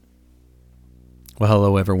Well,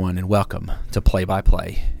 hello everyone, and welcome to Play by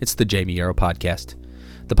Play. It's the Jamie Yarrow Podcast,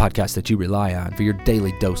 the podcast that you rely on for your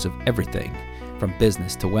daily dose of everything, from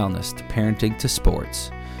business to wellness to parenting to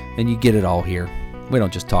sports. And you get it all here. We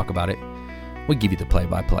don't just talk about it, we give you the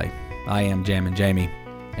play-by-play. I am Jammin' Jamie,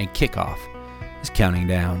 and kickoff is counting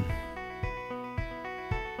down.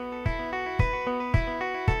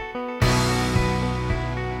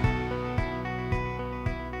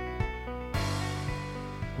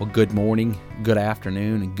 Well, good morning, good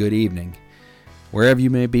afternoon, and good evening, wherever you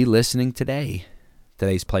may be listening today.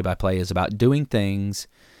 Today's play-by-play is about doing things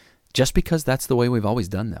just because that's the way we've always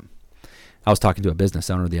done them. I was talking to a business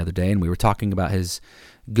owner the other day, and we were talking about his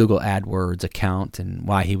Google AdWords account and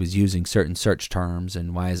why he was using certain search terms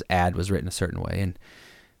and why his ad was written a certain way. And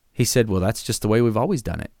he said, well, that's just the way we've always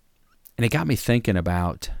done it. And it got me thinking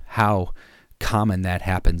about how common that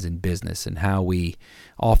happens in business and how we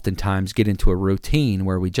oftentimes get into a routine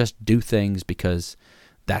where we just do things because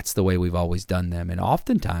that's the way we've always done them. And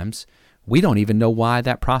oftentimes we don't even know why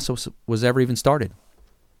that process was ever even started.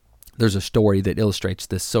 There's a story that illustrates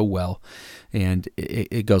this so well, and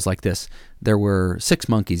it goes like this. There were 6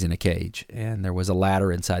 monkeys in a cage, and there was a ladder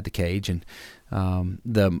inside the cage, and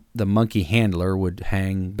the monkey handler would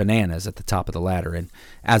hang bananas at the top of the ladder, and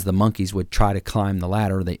as the monkeys would try to climb the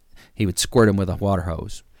ladder, he would squirt them with a water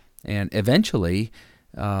hose. And eventually,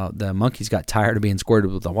 the monkeys got tired of being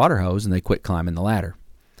squirted with a water hose, and they quit climbing the ladder.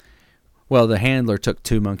 Well, the handler took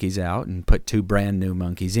 2 monkeys out and put 2 brand new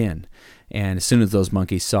monkeys in. And as soon as those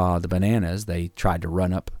monkeys saw the bananas, they tried to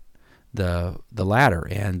run up the ladder.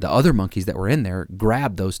 And the other monkeys that were in there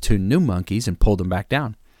grabbed those 2 new monkeys and pulled them back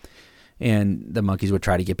down. And the monkeys would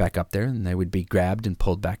try to get back up there, and they would be grabbed and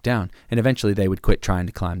pulled back down. And eventually they would quit trying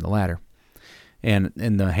to climb the ladder. And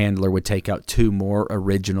the handler would take out 2 more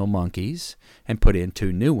original monkeys and put in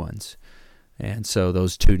 2 new ones. And so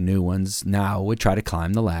those 2 new ones now would try to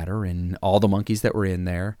climb the ladder, and all the monkeys that were in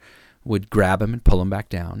there would grab them and pull them back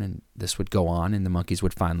down. And this would go on, and the monkeys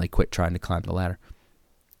would finally quit trying to climb the ladder.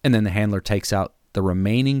 And then the handler takes out the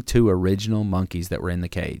remaining 2 original monkeys that were in the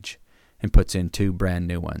cage and puts in 2 brand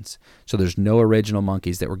new ones. So there's no original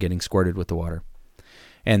monkeys that were getting squirted with the water.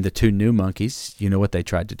 And the 2 new monkeys, you know what they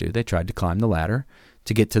tried to do? They tried to climb the ladder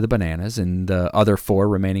to get to the bananas, and the other 4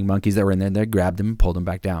 remaining monkeys that were in there, they grabbed them and pulled them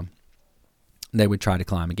back down. They would try to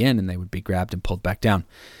climb again, and they would be grabbed and pulled back down.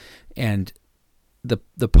 And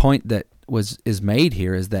the point that is made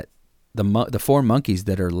here is that the 4 monkeys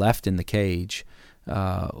that are left in the cage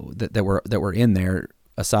that were in there,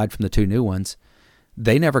 aside from the 2 new ones,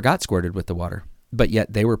 they never got squirted with the water, but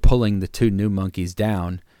yet they were pulling the 2 new monkeys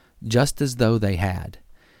down just as though they had.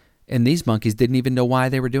 And these monkeys didn't even know why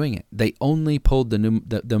they were doing it. They only pulled the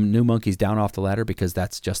new monkeys down off the ladder because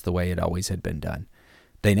that's just the way it always had been done.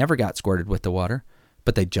 They never got squirted with the water,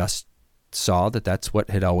 but they just saw that that's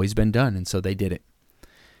what had always been done, and so they did it.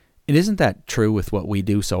 And isn't that true with what we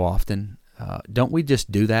do so often? Don't we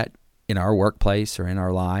just do that in our workplace or in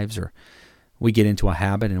our lives, or we get into a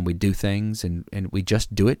habit and we do things and we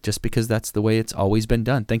just do it just because that's the way it's always been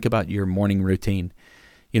done? Think about your morning routine.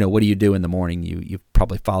 You know, what do you do in the morning? You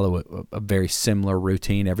probably follow a very similar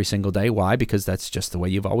routine every single day. Why? Because that's just the way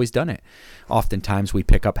you've always done it. Oftentimes we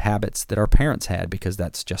pick up habits that our parents had because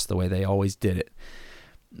that's just the way they always did it.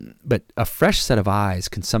 But a fresh set of eyes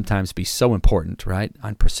can sometimes be so important, right?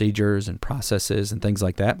 On procedures and processes and things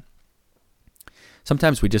like that.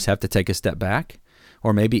 Sometimes we just have to take a step back,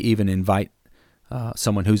 or maybe even invite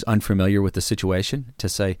someone who's unfamiliar with the situation to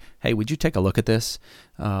say, hey, would you take a look at this?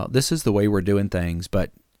 This is the way we're doing things,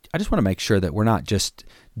 but I just want to make sure that we're not just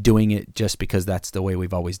doing it just because that's the way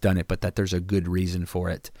we've always done it, but that there's a good reason for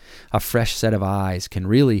it. A fresh set of eyes can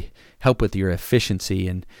really help with your efficiency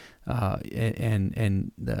and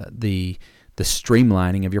the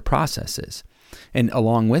streamlining of your processes. And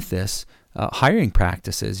along with this, hiring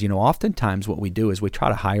practices. You know, oftentimes what we do is we try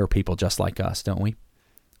to hire people just like us, don't we?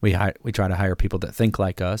 We try to hire people that think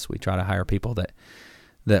like us. We try to hire people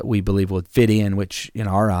that we believe will fit in, which in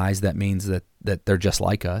our eyes, that means that they're just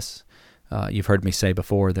like us. You've heard me say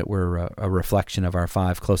before that we're a reflection of our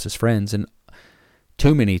 5 closest friends, and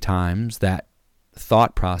too many times that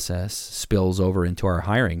thought process spills over into our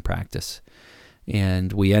hiring practice,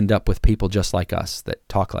 and we end up with people just like us, that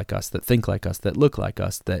talk like us, that think like us, that look like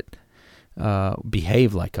us, that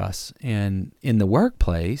behave like us. And in the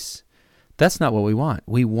workplace, that's not what we want.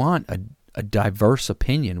 We want a diverse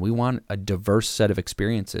opinion. We want a diverse set of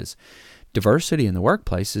experiences. Diversity in the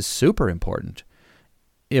workplace is super important,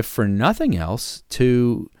 if for nothing else,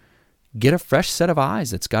 to get a fresh set of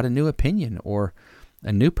eyes that's got a new opinion or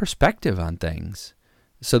a new perspective on things.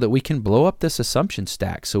 so that we can blow up this assumption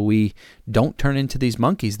stack so we don't turn into these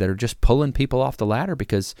monkeys that are just pulling people off the ladder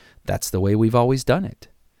because that's the way we've always done it.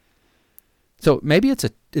 So maybe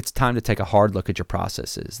it's time to take a hard look at your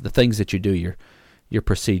processes, the things that you do, your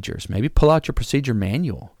procedures. Maybe pull out your procedure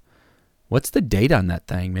manual. What's the date on that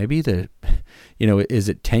thing? Maybe is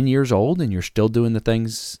it 10 years old and you're still doing the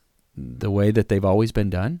things the way that they've always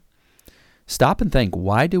been done? Stop and think,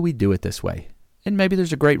 why do we do it this way? And maybe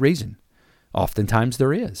there's a great reason. Oftentimes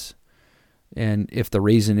there is. And if the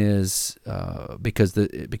reason is because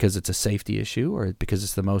it's a safety issue, or because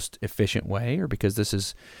it's the most efficient way, or because this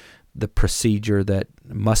is the procedure that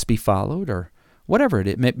must be followed, or whatever it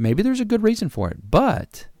is, maybe there's a good reason for it.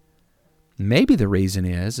 But maybe the reason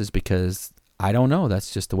is because, I don't know,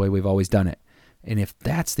 that's just the way we've always done it. And if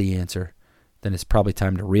that's the answer, then it's probably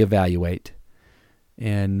time to reevaluate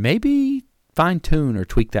and maybe fine-tune or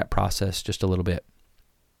tweak that process just a little bit.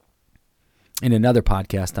 In another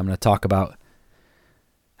podcast, I'm going to talk about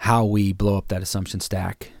how we blow up that assumption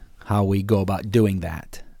stack, how we go about doing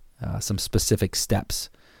that, some specific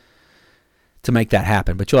steps to make that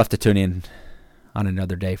happen. But you'll have to tune in on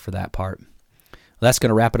another day for that part. Well, that's going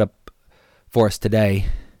to wrap it up for us today.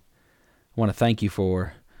 I want to thank you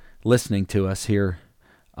for listening to us here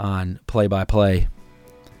on Play by Play.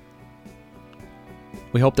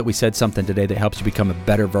 We hope that we said something today that helps you become a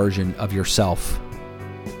better version of yourself.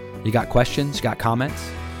 You got questions? You got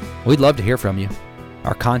comments? We'd love to hear from you.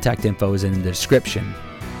 Our contact info is in the description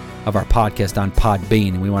of our podcast on Podbean,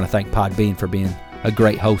 and we want to thank Podbean for being a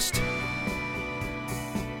great host.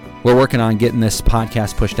 We're working on getting this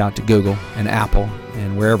podcast pushed out to Google and Apple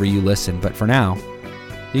and wherever you listen, but for now,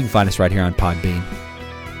 you can find us right here on Podbean.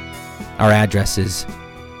 Our address is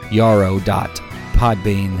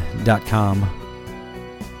yarrow.podbean.com.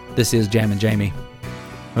 This is Jam and Jamie.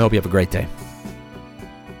 We hope you have a great day.